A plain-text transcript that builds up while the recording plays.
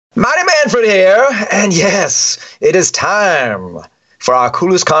Stewart here, and yes, it is time for our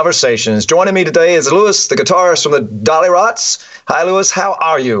coolest conversations. Joining me today is Lewis, the guitarist from the Dolly Rots. Hi, Lewis. How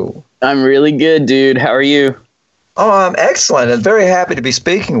are you? I'm really good, dude. How are you? Oh, I'm excellent and very happy to be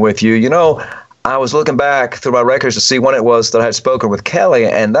speaking with you. You know, I was looking back through my records to see when it was that I had spoken with Kelly,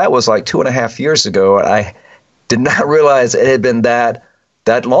 and that was like 2.5 years ago. I did not realize it had been that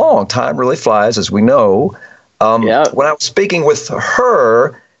long. Time really flies, as we know. Yeah. When I was speaking with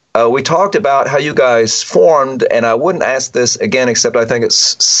her, we talked about how you guys formed, and I wouldn't ask this again, except I think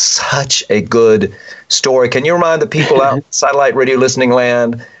it's such a good story. Can you remind the people out in satellite radio listening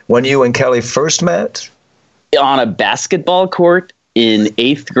land when you and Kelly first met? On a basketball court in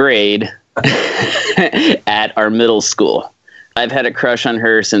 8th grade at our middle school. I've had a crush on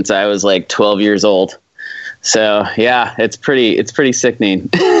her since I was like 12 years old. So yeah, it's pretty sickening,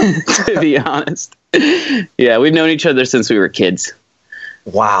 to be honest. Yeah, we've known each other since we were kids.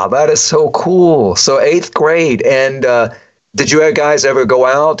 Wow, that is so cool. So 8th grade. And did you guys ever go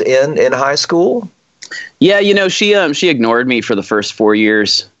out in high school? Yeah, you know, she ignored me for the first 4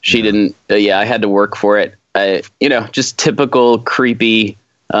 years. She didn't. I had to work for it. Just typical creepy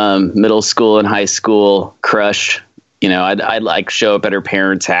middle school and high school crush. You know, I'd like show up at her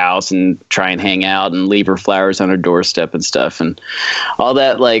parents' house and try and hang out and leave her flowers on her doorstep and stuff, and all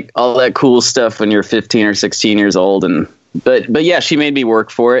that cool stuff when you're 15 or 16 years old. But yeah, she made me work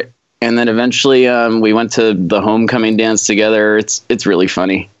for it, and then eventually we went to the homecoming dance together. It's really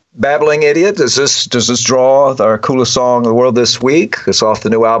funny. Babbling Idiot, does this draw our coolest song in the world this week? It's off the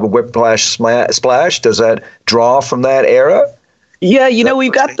new album Whiplash Splash. Does that draw from that era? Yeah, you know,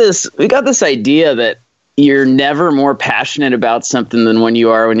 we got this idea that you're never more passionate about something than when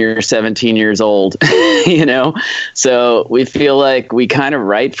you're 17 years old, you know? So we feel like we kind of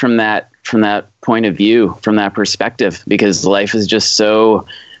write from that point of view, from that perspective, because life is just so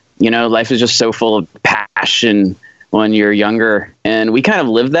full of passion when you're younger, and we kind of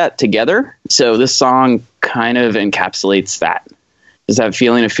live that together. So this song kind of encapsulates that. Just that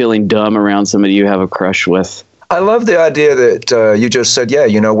feeling of feeling dumb around somebody you have a crush with. I love the idea that you just said, yeah,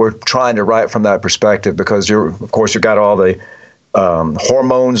 you know, we're trying to write from that perspective, because you got all the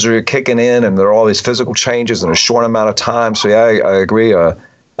hormones are kicking in, and there are all these physical changes in a short amount of time. So yeah, I agree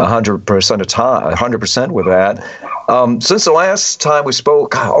 100% with that. Since the last time we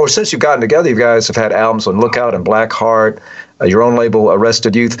spoke, or since you've gotten together, you guys have had albums on Lookout and Blackheart, your own label,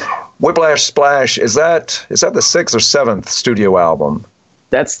 Arrested Youth. Whiplash Splash, is that the 6th or 7th studio album?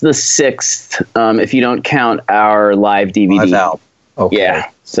 That's the 6th, if you don't count our live DVD. Live album. Okay. Yeah.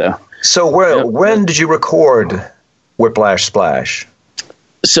 So when did you record Whiplash Splash?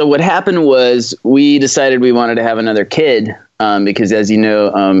 So what happened was we decided we wanted to have another kid, because, as you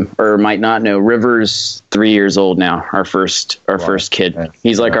know, or might not know, River's 3 years old now. Our first kid.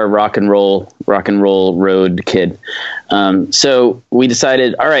 He's like our rock and roll road kid. So we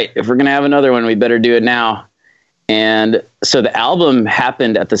decided, all right, if we're gonna have another one, we better do it now. And so the album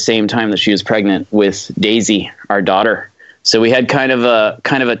happened at the same time that she was pregnant with Daisy, our daughter. So we had kind of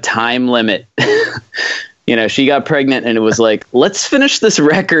a time limit. You know, she got pregnant, and it was like, let's finish this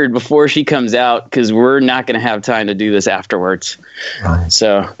record before she comes out, because we're not going to have time to do this afterwards. Right.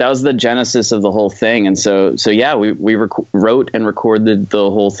 So that was the genesis of the whole thing. And so yeah, we wrote and recorded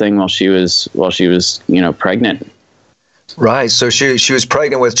the whole thing while she was pregnant. Right. So she was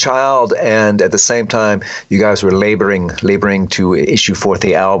pregnant with child, and at the same time, you guys were laboring to issue forth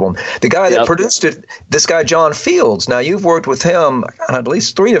the album. The guy that produced it, this guy, John Fields. Now, you've worked with him on at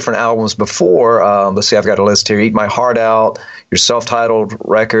least 3 different albums before. Let's see, I've got a list here. Eat My Heart Out, your self-titled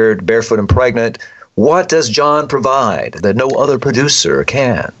record, Barefoot and Pregnant. What does John provide that no other producer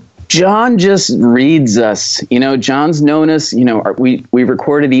can? John just reads us. You know, John's known us. You know, we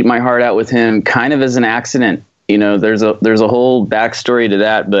recorded Eat My Heart Out with him kind of as an accident. You know, there's a whole backstory to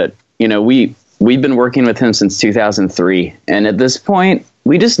that, but you know, we've been working with him since 2003, and at this point,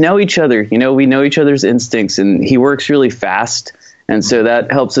 we just know each other. You know, we know each other's instincts, and he works really fast, and so that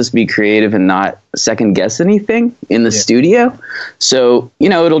helps us be creative and not second guess anything in the studio. So you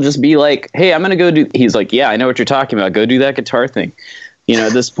know, it'll just be like, hey, I'm gonna go do. He's like, yeah, I know what you're talking about. Go do that guitar thing. You know,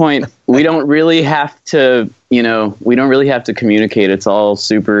 at this point, we don't really have to. You know, we don't really have to communicate. It's all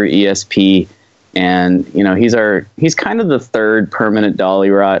super ESP. And, you know, he's kind of the third permanent Dolly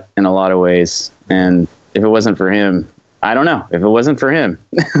Rot in a lot of ways. And if it wasn't for him, I don't know. If it wasn't for him.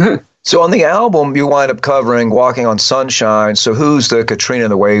 So on the album, you wind up covering Walking on Sunshine. So who's the Katrina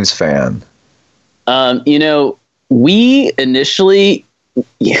and the Waves fan? You know, we initially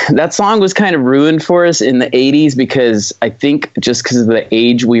yeah, that song was kind of ruined for us in the 80s because I think just because of the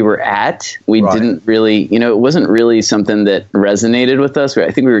age we were at, we didn't really, it wasn't really something that resonated with us.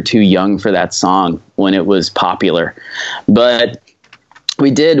 I think we were too young for that song when it was popular. But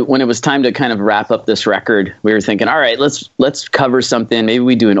we did, when it was time to kind of wrap up this record, we were thinking, all right, let's cover something. Maybe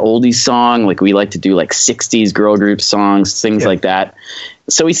we do an oldies song. Like we like to do like 60s girl group songs, things like that.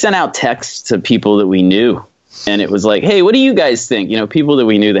 So we sent out texts to people that we knew. And it was like, hey, what do you guys think? People that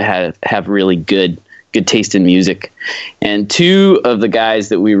we knew that have really good taste in music. And two of the guys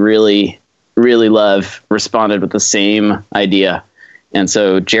that we really, really love responded with the same idea. And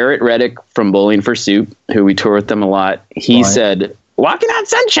so Jarrett Reddick from Bowling for Soup, who we tour with them a lot, he said, Walking on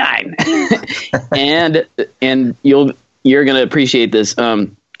Sunshine. and you're going to appreciate this.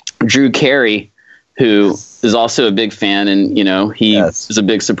 Drew Carey, who is also a big fan, and he is a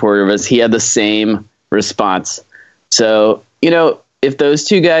big supporter of us. He had the same response. So, if those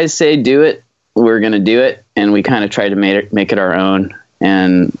two guys say do it, we're going to do it. And we kind of tried to make it our own.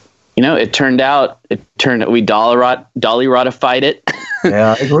 And, it turned out we dolly-ratified it.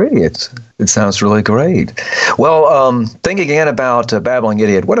 Yeah, I agree. It sounds really great. Well, thinking again about Babbling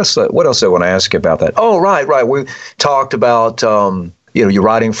Idiot, what else I want to ask you about that? Oh, right. We talked about, you're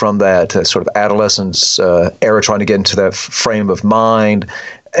writing from that sort of adolescence era, trying to get into that frame of mind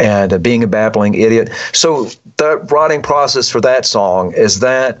and being a babbling idiot. So the writing process for that song, is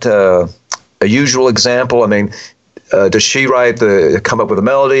that a usual example? I mean, does she come up with a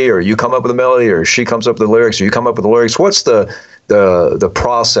melody, or you come up with a melody, or she comes up with the lyrics, or you come up with the lyrics? What's the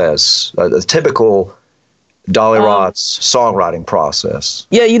process, the typical Dolly Rott's songwriting process?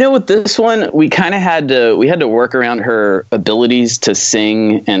 Yeah, with this one, we kind of had to work around her abilities to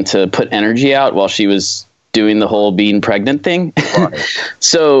sing and to put energy out while she was doing the whole being pregnant thing. Right.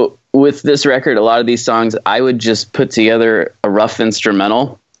 So with this record, a lot of these songs, I would just put together a rough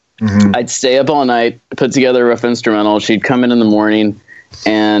instrumental. Mm-hmm. I'd stay up all night, put together a rough instrumental. She'd come in the morning,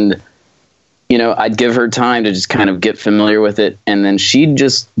 and I'd give her time to just kind of get familiar with it. And then she'd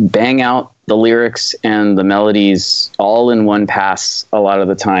just bang out the lyrics and the melodies all in one pass a lot of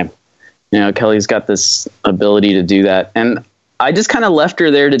the time. Kelly's got this ability to do that. And I just kind of left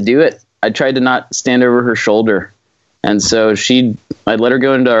her there to do it. I tried to not stand over her shoulder. And so I'd let her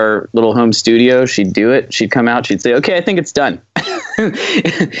go into our little home studio. She'd do it. She'd come out. She'd say, okay, I think it's done.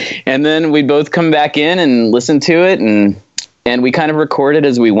 And then we'd both come back in and listen to it. And we kind of recorded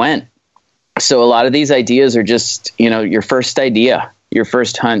as we went. So a lot of these ideas are just, your first idea, your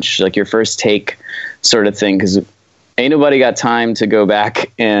first hunch, like your first take sort of thing. Because ain't nobody got time to go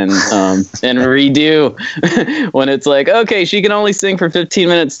back and redo when it's like, okay, she can only sing for 15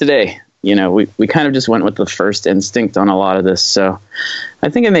 minutes today. We kind of just went with the first instinct on a lot of this. So I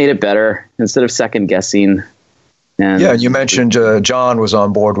think it made it better instead of second guessing. And you mentioned John was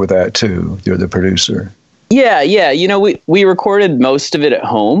on board with that too. You're the producer. Yeah. We recorded most of it at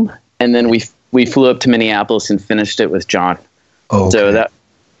home, and then we flew up to Minneapolis and finished it with John. Oh, okay. So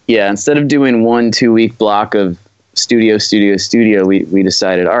instead of doing 1-2 week block of studio, we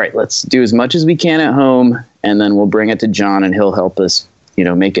decided, all right, let's do as much as we can at home, and then we'll bring it to John, and he'll help us,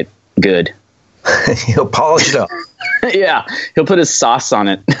 make it good. He'll polish it up. Yeah, he'll put his sauce on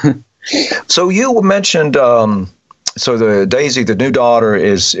it. So you mentioned, so the Daisy, the new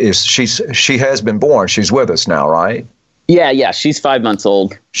daughter, she has been born. She's with us now, right? Yeah. She's 5 months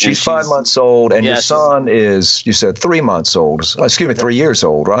old. She's 5 months old, and your son is, you said, 3 months old. Excuse me, 3 years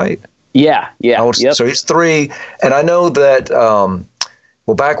old, right? Yeah. Yep. So he's 3, and I know that.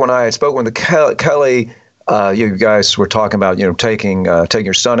 Back when I had spoken with Kelly, you guys were talking about taking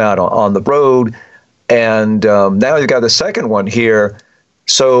your son out on the road, and now you've got the second one here.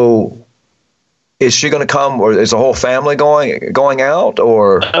 So is she going to come, or is the whole family going out,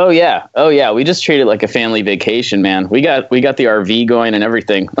 or? Oh yeah. We just treat it like a family vacation, man. We got the RV going and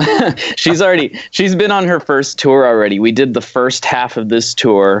everything. She's been on her first tour already. We did the first half of this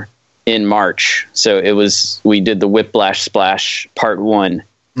tour in March. So we did the Whiplash Splash Part 1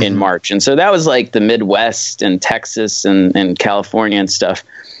 in March. And so that was like the Midwest and Texas and California and stuff.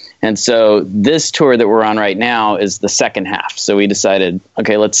 And so this tour that we're on right now is the second half. So we decided,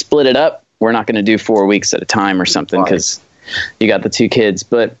 okay, let's split it up. We're not going to do 4 weeks at a time or something because you got the 2 kids.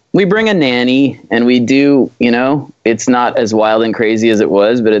 But we bring a nanny, and we do, it's not as wild and crazy as it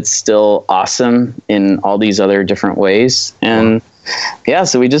was, but it's still awesome in all these other different ways. And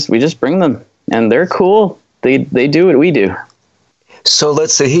so we just bring them, and they're cool. They do what we do. So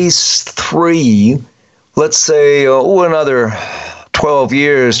let's say he's 3. Let's say another 12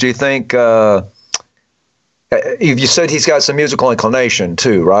 years. Do you think? You said he's got some musical inclination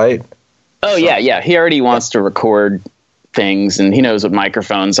too, right? Oh yeah. He already wants to record things, and he knows what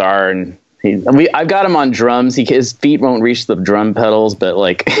microphones are, and I've got him on drums. His feet won't reach the drum pedals, but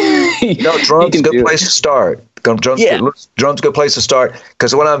like, drums good place to start. Drums good place to start,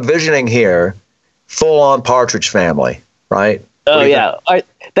 because what I'm visioning here, full on Partridge Family, right? Oh yeah,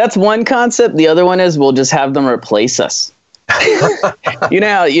 that's one concept. The other one is we'll just have them replace us. you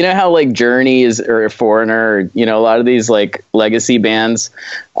know how like Journey or Foreigner, or, a lot of these like legacy bands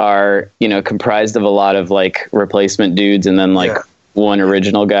are, comprised of a lot of like replacement dudes and then like one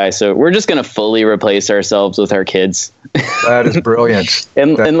original guy. So we're just going to fully replace ourselves with our kids. That is brilliant.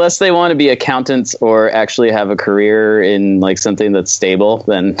 Unless they want to be accountants or actually have a career in like something that's stable,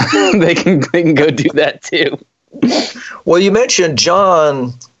 then they can go do that too. Well, you mentioned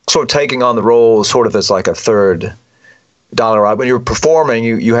John sort of taking on the role sort of as like a third dollar. When you're performing,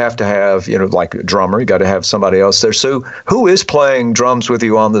 you have to have, like a drummer, you got to have somebody else there. So who is playing drums with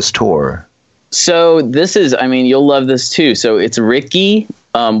you on this tour? So this is, you'll love this too. So it's Ricky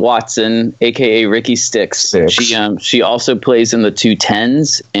Watson, aka Ricky Sticks. She also plays in the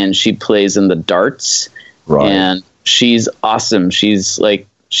 210s, and she plays in the darts. Right. And she's awesome. She's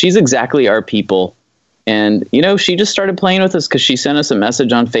exactly our people. And, she just started playing with us because she sent us a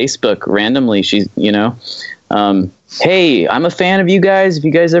message on Facebook randomly. She's, hey, I'm a fan of you guys. If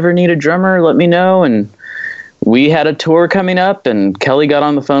you guys ever need a drummer, let me know. And we had a tour coming up, and Kelly got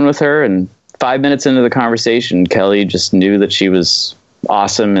on the phone with her, and 5 minutes into the conversation, Kelly just knew that she was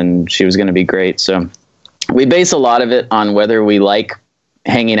awesome and she was going to be great. So we base a lot of it on whether we like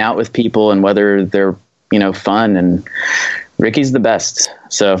hanging out with people and whether they're, fun, and Ricky's the best.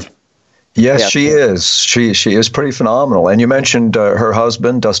 So yes, she is. She is pretty phenomenal. And you mentioned her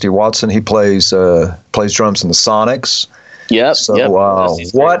husband, Dusty Watson. He plays drums in the Sonics. Yep. So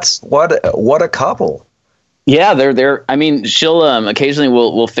what a couple. Yeah, they're. She'll occasionally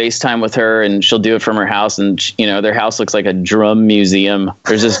we'll FaceTime with her, and she'll do it from her house. And their house looks like a drum museum.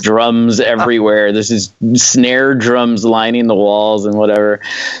 There's just drums everywhere. There's just snare drums lining the walls and whatever.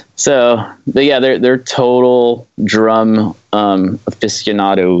 So, but yeah, they're total drum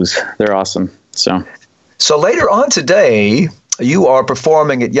aficionados. They're awesome. So later on today, you are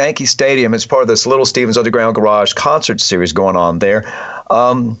performing at Yankee Stadium as part of this Little Steven's Underground Garage concert series going on there.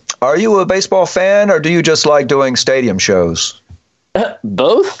 Are you a baseball fan, or do you just like doing stadium shows?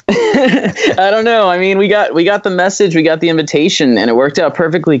 Both. I don't know. We got the message, we got the invitation, and it worked out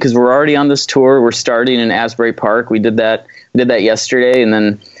perfectly because we're already on this tour. We're starting in Asbury Park. We did that yesterday, and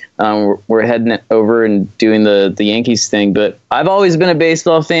then we're heading over and doing the Yankees thing. But I've always been a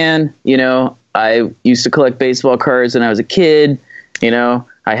baseball fan. I used to collect baseball cards when I was a kid. I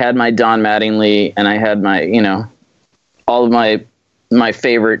had my Don Mattingly, and I had my, all of my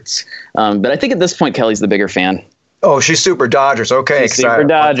favorites. But I think at this point, Kelly's the bigger fan. Oh, she's Super Dodgers. Okay. She's Super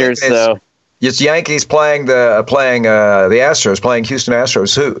Dodgers. So it's Yankees playing the Astros, playing Houston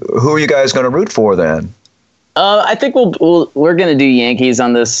Astros. Who are you guys going to root for then? I think we're going to do Yankees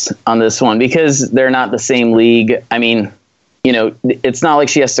on this one because they're not the same league. It's not like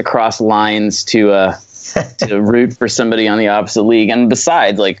she has to cross lines to root for somebody on the opposite league. And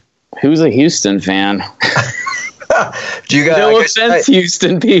besides, like, who's a Houston fan? No offense,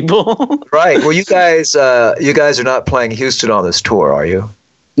 Houston people. Right. Well, you guys are not playing Houston on this tour, are you?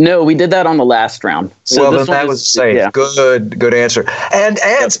 No, we did that on the last round. So then that was safe. Yeah. Good answer. And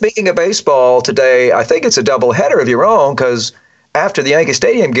speaking of baseball today, I think it's a doubleheader of your own because after the Yankee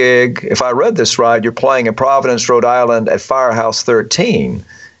Stadium gig, if I read this right, you're playing in Providence, Rhode Island at Firehouse 13.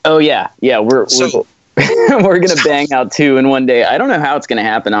 Oh yeah, we're going to bang out two in one day. I don't know how it's going to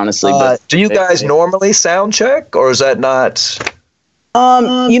happen, honestly. But do you guys normally sound check, or is that not?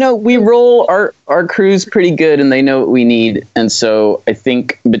 We roll our crew's pretty good, and they know what we need. And so I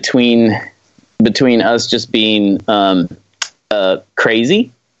think between us just being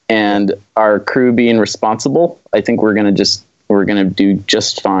crazy and our crew being responsible, I think we're going to do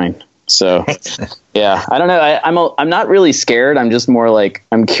just fine. So, yeah, I don't know. I'm not really scared. I'm just more like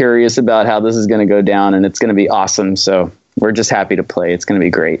I'm curious about how this is going to go down, and it's going to be awesome. So we're just happy to play. It's going to be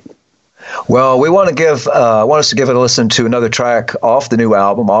great. Well, we want us to give it a listen to another track off the new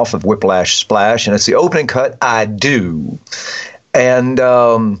album, off of Whiplash Splash, and it's the opening cut, I Do. And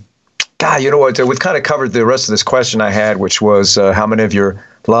God, you know what? We've kind of covered the rest of this question I had, which was how many of your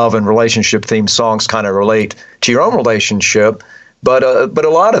love and relationship themed songs kind of relate to your own relationship. But a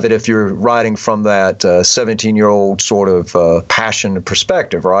lot of it, if you're writing from that 17-year-old sort of passion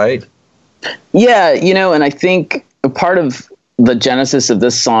perspective, right? Yeah, and I think a part of the genesis of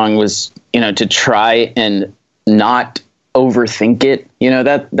this song was, to try and not overthink it.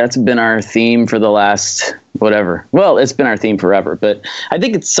 That's been our theme for the last whatever. Well, it's been our theme forever. But I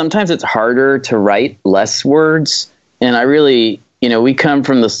think sometimes it's harder to write less words And I really, we come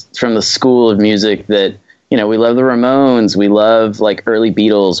from the school of music that, we love the Ramones, we love like early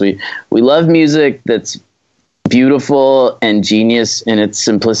Beatles, we love music that's beautiful and genius in its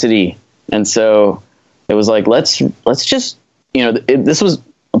simplicity. And so it was like, let's just, this was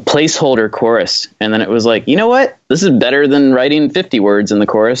a placeholder chorus. And then it was like, you know what? This is better than writing 50 words in the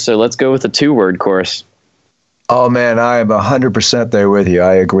chorus. So let's go with a 2-word chorus. Oh, man, I am 100% there with you.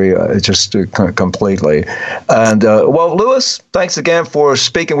 I agree completely. And, well, Louis, thanks again for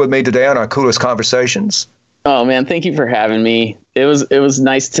speaking with me today on our Coolest Conversations. Oh, man, thank you for having me. It was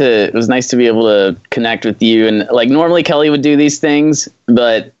nice to be able to connect with you. And like normally Kelly would do these things,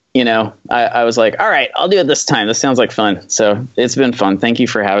 but I was like, all right, I'll do it this time. This sounds like fun. So it's been fun. Thank you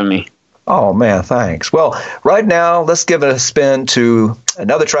for having me. Oh, man, thanks. Well, right now, let's give it a spin to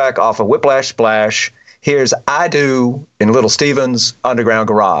another track off of Whiplash Splash. Here's I Do in Little Steven's Underground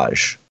Garage.